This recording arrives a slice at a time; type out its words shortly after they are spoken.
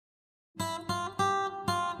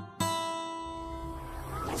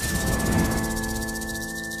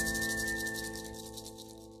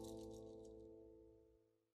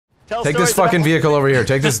Take this fucking vehicle over here.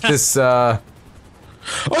 Take this.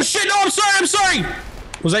 Oh shit! No, I'm sorry.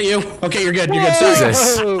 Was that you? Okay, you're good. You're good. Sorry.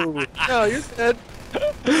 Jesus. No, you're good.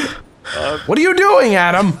 What are you doing,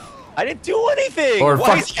 Adam? I didn't do anything. Or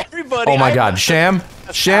Why fuck. is everybody? Oh my God, Sham.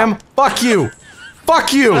 Fuck you.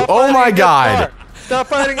 Fuck you. Oh my God. Stop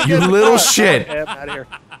fighting against You the little car. shit. Okay, I'm out of here.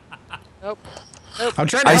 Nope. I'm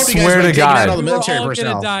trying to I help you guys swear by to taking out God. all the military We're all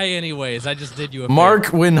personnel. gonna die anyways. I just did you a Mark,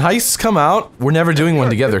 favor. when heists come out, we're never doing one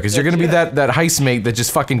together because you're gonna be that heist mate that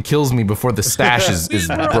just fucking kills me before the stash is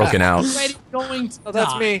broken out. Already going to Oh,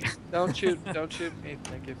 that's die. me. Don't shoot. Don't shoot me.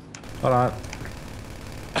 Thank you. Hold on.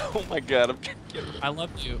 Oh my God. I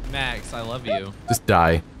love you, Max. I love you, Just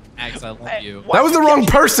die. Max. I love you. That was the wrong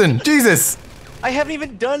person. Jesus. I haven't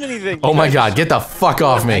even done anything. Oh my God, get the fuck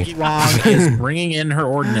off Maggie me. Wong is bringing in her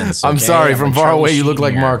ordinance. I'm okay? sorry. I'm From a far Charlie away, you look Sheen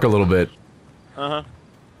like here. Mark a little bit.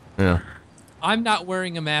 Yeah. I'm not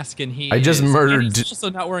wearing a mask and he I just is. murdered- And he's also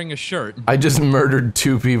not wearing a shirt. I just murdered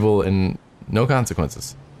 2 people and no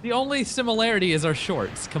consequences. The only similarity is our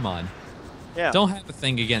shorts. Come on. Yeah. Don't have a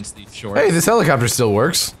thing against these shorts. Hey, this helicopter still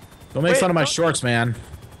works. Don't make Wait, fun of my don't- shorts, man.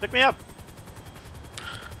 Pick me up.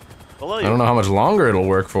 Below you. I don't know how much longer it'll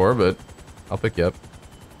work for, but I'll pick you up.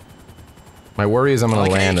 My worry is I'm gonna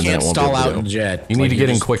Like, land I and then can't it won't be stall able out to in go. jet. You need Like, to you're get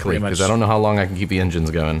in just quickly pretty because much I don't know how long I can keep the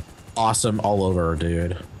engines going. Awesome all over,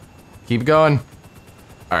 dude. Keep going. All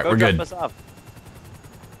right, Go we're drop good. us off.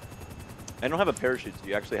 I don't have a parachute, so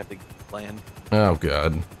you actually have to land. Oh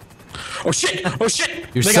God, Oh shit! Oh shit!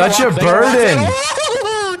 you're They got such a locked, they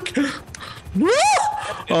got burden. locked.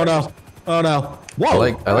 Oh no! Oh no! Whoa!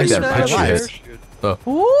 I like that Not a picture hit. parachute.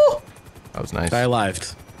 Oh. That was nice. I lived.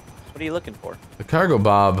 What are you looking for? The cargo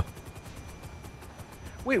bob.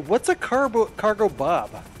 Wait, what's a cargo bob?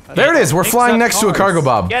 There it is. We're Picks flying up next to a cars. cargo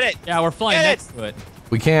bob. Get it! Yeah, we're flying Get it! next to it.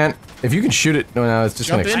 We can't. If you can shoot it, no, it's just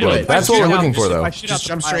Jump gonna into explode. it. That's what we're Shoot looking out- for, though. I shoot Just out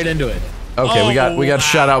jump the straight pilot. into it. Okay, we got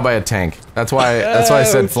shot out by a tank. That's why I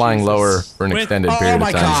said flying Jesus. lower for an With- extended Oh period my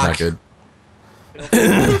of time is cock. not good.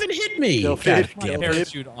 It even hit me. Go God fit. My damn it.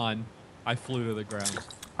 parachute on. I flew to the ground.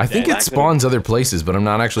 I think Yeah, it spawns other places, but I'm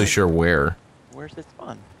not actually sure where. Where's this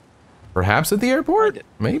spawn? Perhaps at the airport? Find it.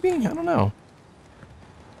 Maybe? I don't know.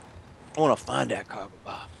 I want to find that cargo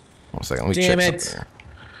bob. One second, let me Damn check it. something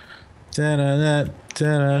Da-da-da,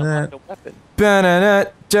 da-da-da. The weapon.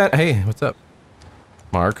 here. Hey, what's up?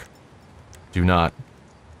 Mark. Do not.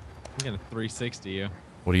 I'm gonna 360 you.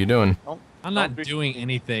 What are you doing? I'm not doing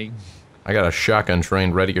anything. I got a shotgun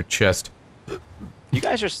trained right at your chest. You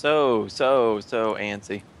guys are so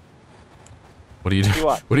antsy. What are you doing? You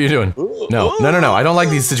what? What are you doing? No. I don't like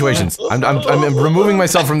these situations. I'm removing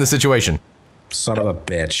myself from the situation. Son of a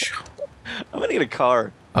bitch. I'm gonna get a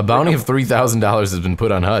car. A bounty of $3,000 has been put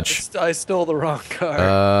on Hutch. I stole the wrong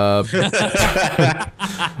car.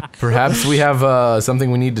 Perhaps we have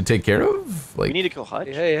something we need to take care of? We Like, need to kill Hutch.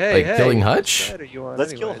 hey, like killing Hutch? What side are you on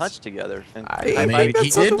Let's kill anyways? Hutch together. And I I mean, mean, that's he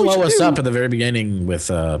did something we blow should us do. up at the very beginning with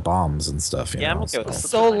bombs and stuff. You Yeah, I'm know, okay with so- this.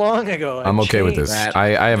 So long ago. I'm okay with this. That-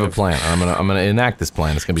 I have a plan. I'm gonna enact this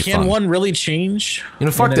plan. It's gonna be Can fun. one really change? You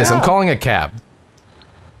know, fuck in this. an I'm hour? calling a cab.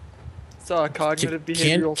 Saw a cognitive Can-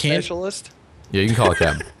 behavioral can- specialist. Yeah, you can call a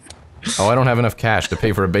cab. Oh, I don't have enough cash to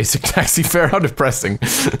pay for a basic taxi fare. How depressing.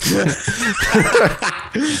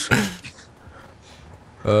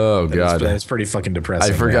 Oh god. That's pretty fucking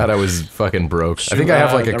depressing. I forgot man. I was fucking broke. I Should, think I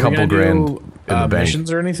have like a are we couple gonna grand do, in the bank.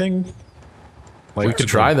 missions or anything? Like, We could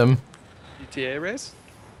try them. GTA race?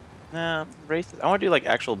 Nah, races. I want to do like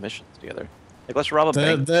actual missions together. Like let's rob a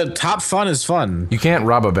bank. The top fun is fun. You can't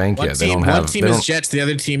rob a bank One yet. They team, don't have. one team they is don't, jets, the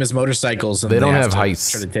other team is motorcycles. And they don't have to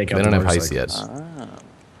heists. try to take They out don't the have heists yet. motorcycles.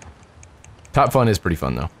 Top fun is pretty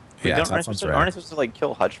fun though. Yeah, Don't- top aren't, fun's supposed to, rad. aren't I supposed to like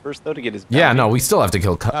kill Hutch first though to get his? Yeah, bounty? no, we still have to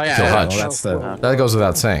kill Oh, yeah, kill yeah, Hutch. well, that's the. That goes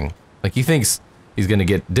without saying. Like he thinks he's gonna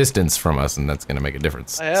get distance from us, and that's gonna make a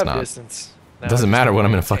difference. I It's have not. distance. It doesn't matter when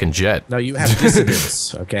I'm in a fucking jet. No, you have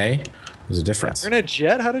dissidents, okay? There's a difference. You're in a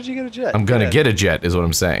jet? How did you get a jet? I'm gonna Good. get a jet, is what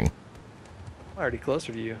I'm saying. I'm already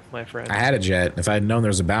closer to you, my friend. I had a jet. If I had known there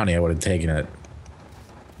was a bounty, I would have taken it.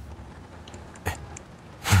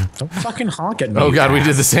 Don't fucking honk at me. Oh god, we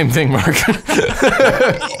did the same thing, Mark.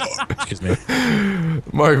 Excuse me.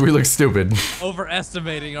 Mark, we look stupid.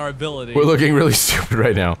 Overestimating our ability. We're looking really stupid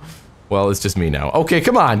right now. Well, it's just me now. Okay,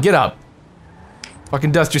 come on, get up.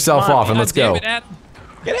 Fucking dust yourself Come on, off and God let's damn go. it, Adam.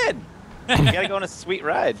 Get in. You gotta go on a sweet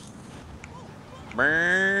ride.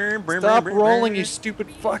 Stop rolling, you stupid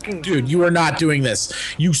fucking... Dude, you are not doing this.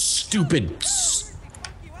 You stupid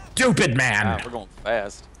man. Wow, we're going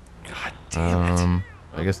fast. God damn it.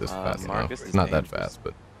 I guess it's fast Marcus enough. is It's not that dangerous. fast,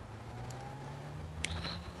 but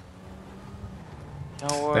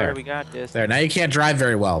Don't worry, There. we got this. There, now you can't drive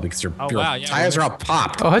very well because your, Oh, your wow, yeah, tires are all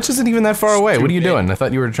popped. Oh, Hutch isn't even that far away. What are you Stupid. doing? I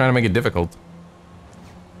thought you were trying to make it difficult.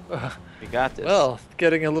 We got this. Well,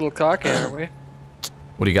 getting a little cocky, aren't we?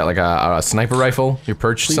 What do you got, like a sniper rifle? You're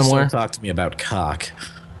perched Please somewhere? don't talk to me about cock.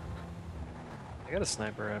 I got a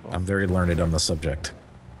sniper rifle. I'm very learned on the subject.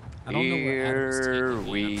 I don't know where Adam's Here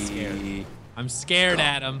taking me. I'm scared. we. I'm scared,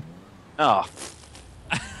 Adam. Oh.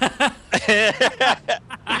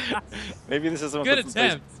 Maybe this isn't what Good this is based-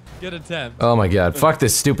 attempt. Good attempt. Oh my god, fuck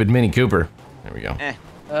this stupid Mini Cooper. There we go.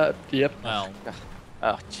 Yep. Well,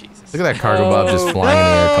 Oh Jesus. Look at that cargo bob just flying in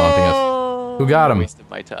the air taunting us. Who got him? Wasted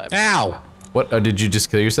my time. Ow! What, did you just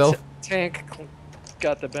kill yourself? Tank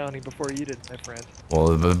got the bounty before you did, my friend.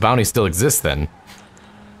 Well, the bounty still exists then.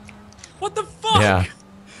 what the fuck? Yeah.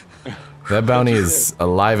 That bounty is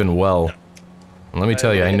alive and well. And let me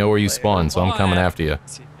tell you, I know where you spawn, so I'm coming after you.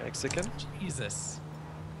 See, Mexican. Jesus.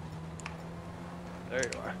 There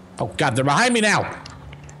you are. Oh god, they're behind me now!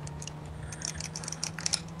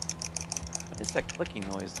 What is that clicking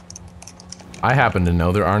noise? I happen to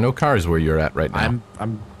know there are no cars where you're at right now.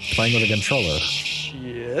 I'm playing with a controller.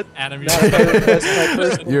 Shit. Adam, Not if I request my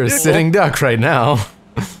personal You're a vehicle. sitting duck right now.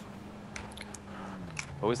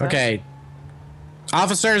 What was that? Okay.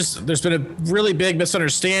 Officers, there's been a really big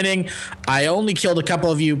misunderstanding. I only killed a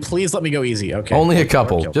couple of you. Please let me go easy, okay? Only a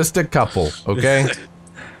couple. Just a couple, okay?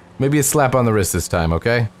 Maybe a slap on the wrist this time,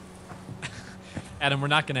 okay? Adam, we're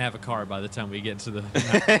not gonna have a car by the time we get to the.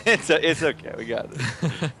 it's okay. We got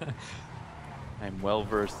this. I'm well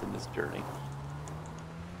versed in this journey.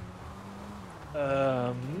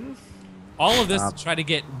 All of this to try to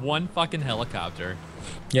get one fucking helicopter.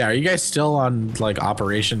 Yeah, are you guys still on, like,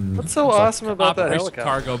 Operation... What's so awesome about that Operation helicopter?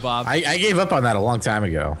 Cargo Bob. I gave up on that a long time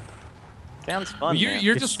ago. Sounds fun. Well, man.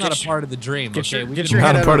 you're just not a part of the dream, get okay? your- We get didn't- your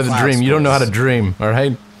Not head a part out of the of dream. You don't know how to class, dream,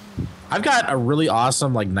 alright? I've got a really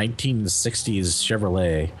awesome, like, 1960s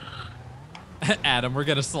Chevrolet. Adam, we're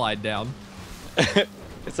gonna slide down.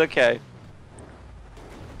 It's okay.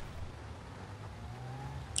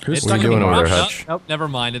 Who's What are stuck you in doing the over there, marsh? Hutch? Nope, never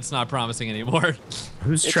mind. It's not promising anymore.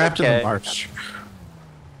 Who's It's trapped in okay. the marsh?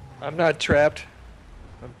 I'm not trapped.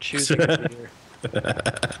 I'm choosing to be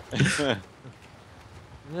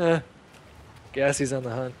here. Gassy's on the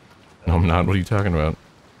hunt. No, I'm not. What are you talking about?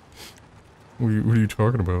 What are you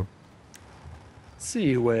talking about? See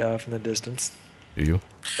you way off in the distance. Do you?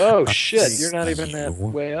 Oh shit, you're not see even that you.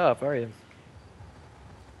 way off, are you?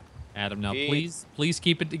 Adam, now Hey. please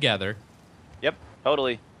keep it together. Yep.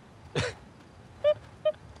 Totally.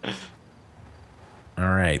 All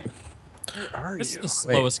right. Where are This is you? the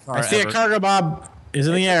slowest car I see ever. a cargo bob is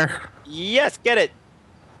in the air. Yes. Get it.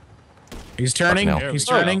 He's turning. Fuck no. He's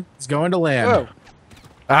There we turning. He's going to land. Whoa,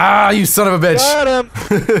 Ah, you son of a bitch! got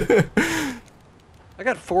him! I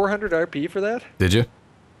got 400 RP for that? Did you?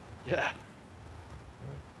 Yeah.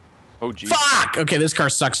 Oh geez. Fuck! Okay, this car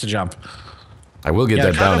sucks to jump. I will get Yeah,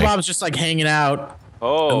 the that cargo bounty. bob's just like hanging out.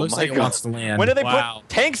 Oh It looks my like it god. wants to land. When did they Wow. put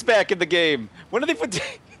tanks back in the game? When did they put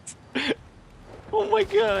tanks? Oh my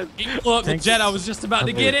god. He blew up the jet. I was just about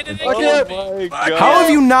to get in, and they Okay. killed me. Oh my god. How have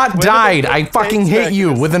you not When did they died? put I fucking tanks hit back you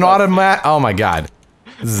in this with an stuff? automatic. Oh my god.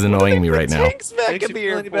 This is annoying me right now. Tanks back Makes in you the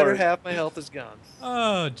feel any better, airport. half my health is gone.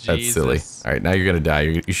 Oh, Jesus. That's silly. Alright, now you're gonna die.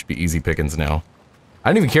 You should be easy pickings now. I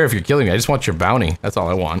don't even care if you're killing me. I just want your bounty. That's all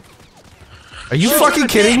I want. Are you fucking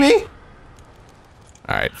kidding me?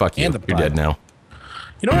 Alright, fuck you. And the You're dead butt. now.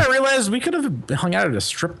 You know what I realized? We could have hung out at a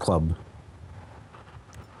strip club.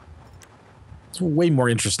 It's way more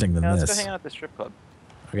interesting than Yeah, let's go this. hang out at the strip club.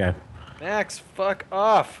 Okay. Max, fuck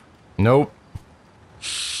off. Nope.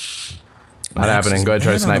 Not Max happening. is Go ahead,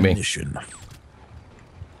 try to man on snipe a me. mission.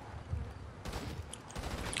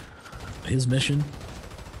 His mission?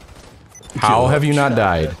 How have you not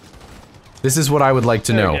died? This is what I would like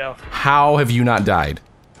to There we know. go. How have you not died?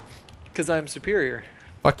 Because I'm superior.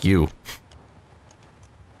 Fuck you. Well,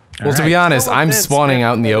 to Alright. be honest, Well, I'm Vince, spawning man,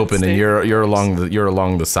 out in the let it open, and stay you're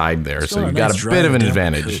along the side there, so Still you've got nice a bit of an drive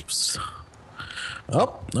down the advantage. coast.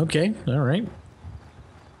 Oh, okay. All right.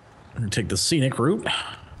 I'm going to take the scenic route.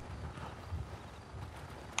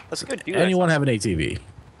 Let's go do that. Anyone have an ATV?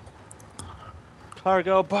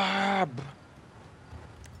 Cargo Bob.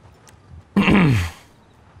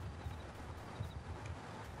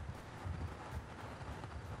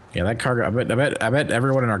 Yeah, that cargo. I bet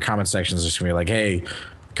everyone in our comment section is just gonna be like, "Hey,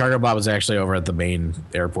 cargo Bob is actually over at the main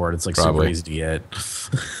airport. It's like super Probably. easy to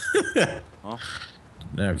get." Well.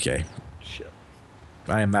 Okay, Shit.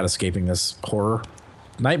 I am not escaping this horror.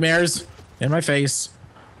 Nightmares in my face.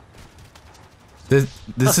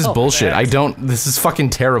 This is bullshit. I don't. This is fucking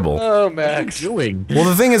terrible. Oh, What are you Max. doing? Well,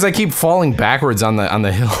 the thing is, I keep falling backwards on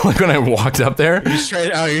the hill. Like when I walked up there. You're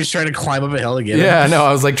just trying to climb up a hill to get it? Yeah, no,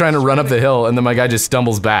 I was like trying to run up the hill, and then my guy just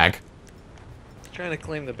stumbles back. Trying to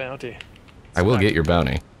claim the bounty. I will get your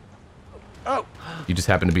bounty. Oh. You just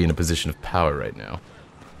happen to be in a position of power right now.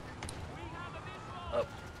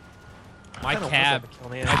 My I don't cab, want them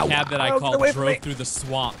to my kill me. cab that I Oh, get called away from drove me. through the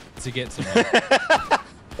swamp to get to me.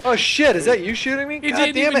 Oh shit! Is that you shooting me? He God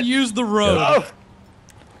didn't damn even it! use the road. Oh.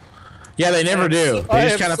 Yeah, they never do. I They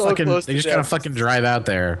just am kind of so fucking. close They to just kind of death. fucking drive out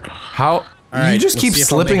there. How? right, you just let's keep see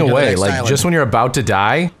if I'll make slipping it to the away. next Like island. just when you're about to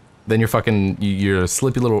die, then you're fucking. You're a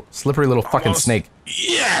slippery little fucking Almost. snake.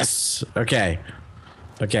 Yes. Okay.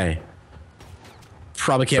 Okay.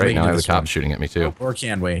 Probably can't Right make it now, I to have this the one. cops shooting at me too. Or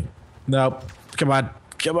can we? Nope. Come on.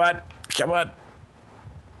 Come on. Come on.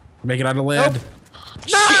 Make it on the land.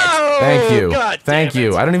 No! Thank you. God Thank damn you.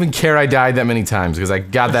 it. I don't even care I died that many times because I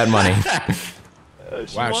got that money.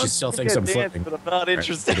 Wow, she still thinks I'm flipping. But I'm not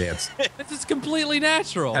interested. Dance. This is completely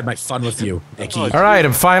natural. Had my fun with you, Nikki. Oh, All right,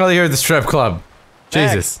 I'm finally here at the strip club.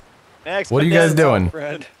 Jesus. Max, What are my you guys dad's doing?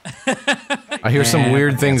 Friend. I hear some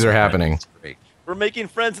weird things are happening. We're making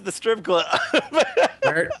friends at the strip club.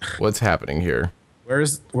 What's happening here?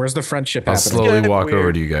 Where's the friendship I'll happening? slowly getting walk over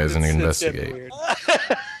weird. to you guys and It's getting investigate. weird.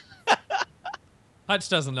 Hutch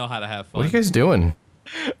doesn't know how to have fun. What are you guys doing?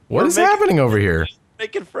 What We're is making- happening over here?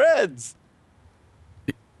 making friends.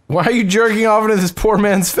 Why are you jerking off into this poor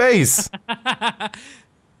man's face?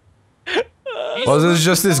 Well, there's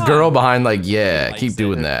just this girl behind, like, yeah, keep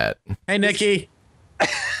doing that. Hey, Nikki.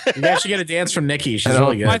 You actually get a dance from Nikki. She's I don't-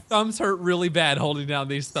 really good. My thumbs hurt really bad holding down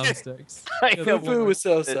these thumbsticks. I know. Fufu was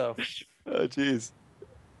so-so. Oh, jeez.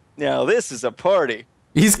 Now this is a party.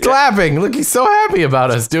 He's clapping. Look, he's so happy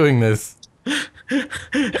about us doing this.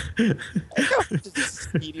 Just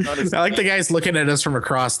eating on his I like the guys looking at us from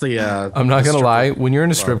across the. I'm not gonna lie. When you're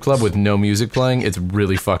in a strip club with no music playing, it's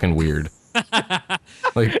really fucking weird.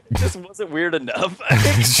 Like, It just wasn't weird enough.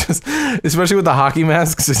 it's just, especially with the hockey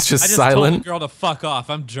masks, it's I just just told silent. the girl to fuck off.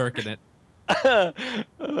 I'm jerking it. Oh,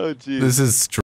 jeez. This is